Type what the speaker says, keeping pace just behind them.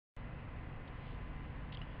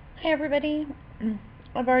Hi everybody.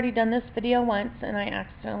 I've already done this video once and I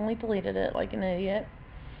accidentally deleted it like an idiot.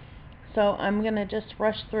 So I'm going to just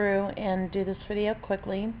rush through and do this video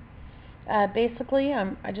quickly. Basically,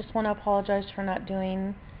 I just want to apologize for not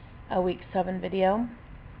doing a week 7 video.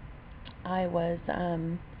 I was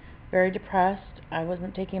very depressed. I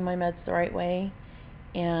wasn't taking my meds the right way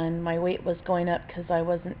and my weight was going up because I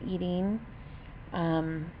wasn't eating.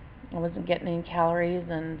 I wasn't getting any calories,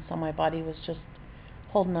 and so my body was just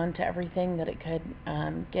holding on to everything that it could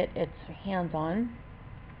get its hands on.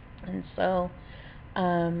 And so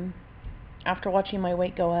after watching my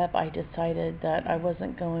weight go up, I decided that I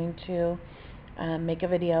wasn't going to make a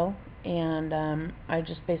video, and I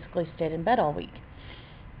just basically stayed in bed all week.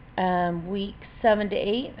 Week 7 to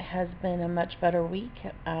 8 has been a much better week.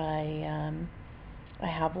 I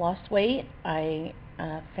have lost weight. I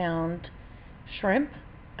found shrimp,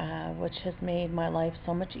 which has made my life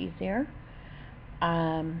so much easier.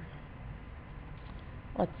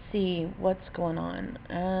 Let's see what's going on.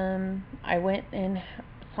 I went and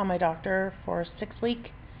saw my doctor for a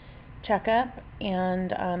 6-week checkup,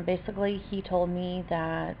 and basically he told me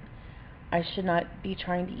that I should not be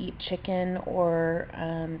trying to eat chicken or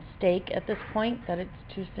steak at this point, that it's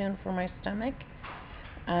too soon for my stomach.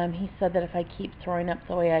 He said that if I keep throwing up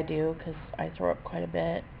the way I do, because I throw up quite a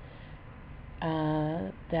bit,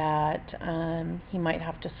 that he might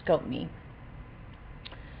have to scope me.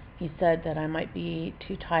 He said that I might be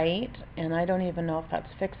too tight, and I don't even know if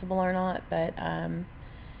that's fixable or not, but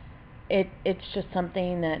it's just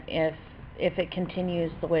something that if it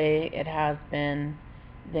continues the way it has been,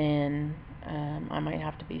 then I might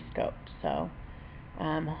have to be scoped. So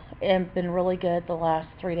it's been really good the last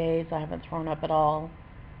 3 days. I haven't thrown up at all,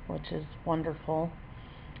 which is wonderful.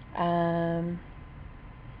 I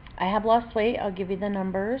have lost weight. I'll give you the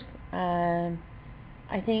numbers.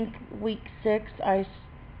 I think week 6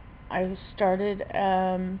 I started,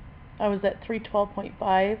 I was at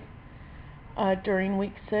 312.5. During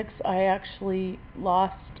week 6 I actually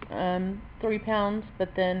lost 3 pounds,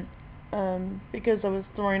 but then because I was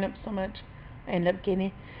throwing up so much, I ended up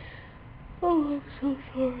gaining, oh, I'm so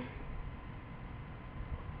sorry.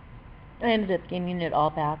 I ended up gaining it all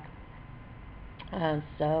back.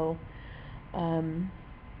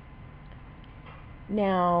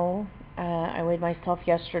 Now I weighed myself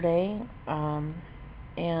yesterday,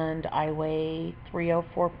 and I weigh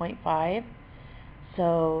 304.5,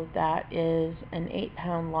 so that is an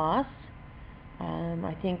 8-pound loss.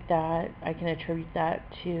 I think that I can attribute that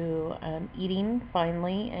to eating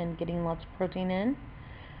finally and getting lots of protein in,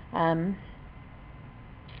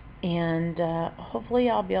 and hopefully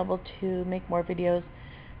I'll be able to make more videos.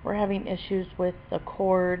 We're having issues with the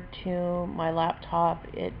cord to my laptop.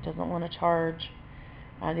 It doesn't want to charge.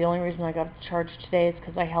 The only reason I got it charged today is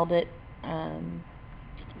because I held it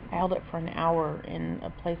for an hour in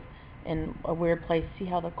a weird place. See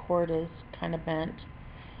how the cord is kind of bent?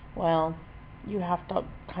 Well, you have to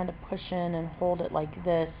kind of push in and hold it like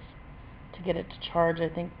this to get it to charge. I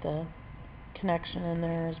think the connection in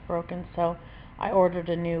there is broken, so I ordered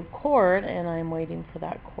a new cord, and I'm waiting for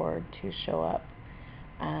that cord to show up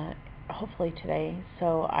hopefully today,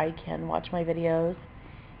 so I can watch my videos,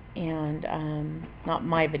 and not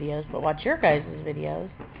my videos, but watch your guys'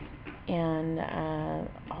 videos, and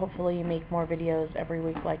hopefully make more videos every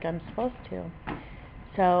week like I'm supposed to.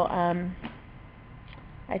 So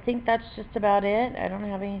I think that's just about it. I don't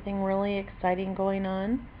have anything really exciting going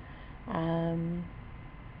on.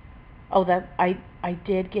 I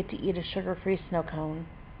did get to eat a sugar-free snow cone.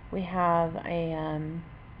 We have a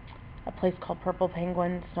place called Purple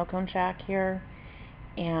Penguin Snow Cone Shack here,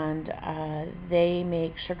 and they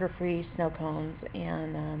make sugar-free snow cones,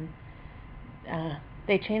 and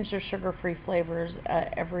they change their sugar-free flavors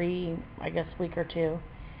every, I guess, week or two,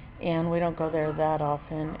 and we don't go there that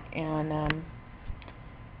often. And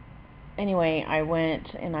anyway, I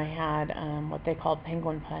went and I had what they called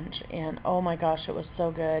penguin punch, and oh my gosh, it was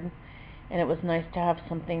so good. And it was nice to have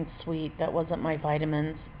something sweet that wasn't my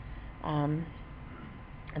vitamins,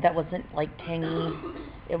 that wasn't like tangy.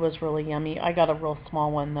 It was really yummy. I got a real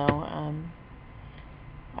small one though.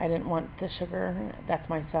 I didn't want the sugar. That's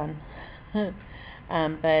my son.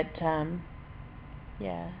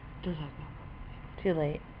 Yeah, too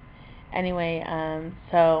late. Anyway,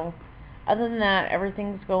 so other than that,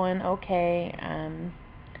 everything's going okay.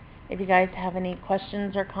 If you guys have any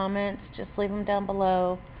questions or comments, just leave them down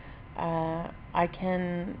below. I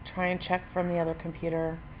can try and check from the other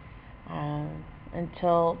computer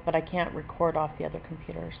but I can't record off the other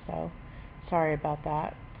computer, so sorry about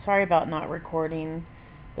that. Sorry about not recording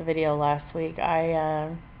the video last week.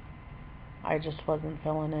 I I just wasn't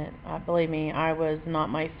feeling it. Believe me, I was not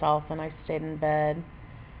myself, and I stayed in bed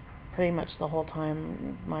pretty much the whole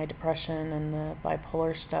time. My depression and the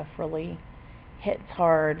bipolar stuff really hits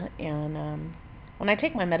hard, and when I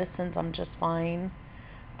take my medicines, I'm just fine.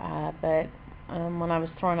 But when I was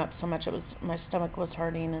throwing up so much, my stomach was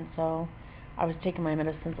hurting, and so I was taking my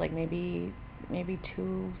medicines like maybe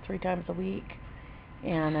 2-3 times a week,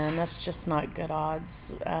 and that's just not good odds.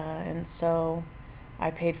 And so I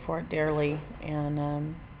paid for it dearly,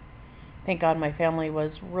 and thank God my family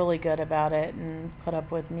was really good about it and put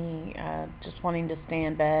up with me just wanting to stay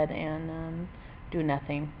in bed and do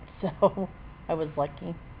nothing. So I was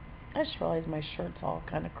lucky. I just realized my shirt's all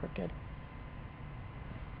kind of crooked.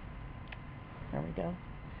 There we go.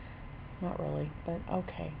 Not really, but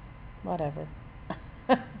okay. Whatever.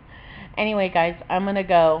 Anyway, guys, I'm going to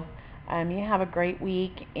go. You have a great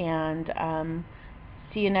week, and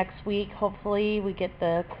see you next week. Hopefully we get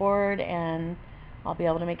the cord, and I'll be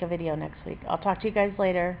able to make a video next week. I'll talk to you guys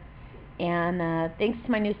later. And thanks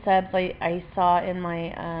to my new subs. I saw in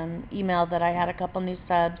my email that I had a couple new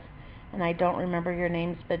subs, and I don't remember your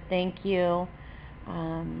names, but thank you.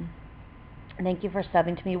 Thank you for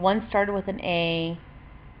subbing to me. One started with an A,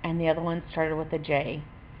 and the other one started with a J.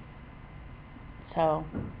 So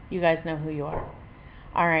you guys know who you are.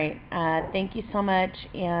 All right. Thank you so much,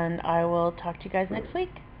 and I will talk to you guys next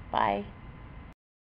week. Bye.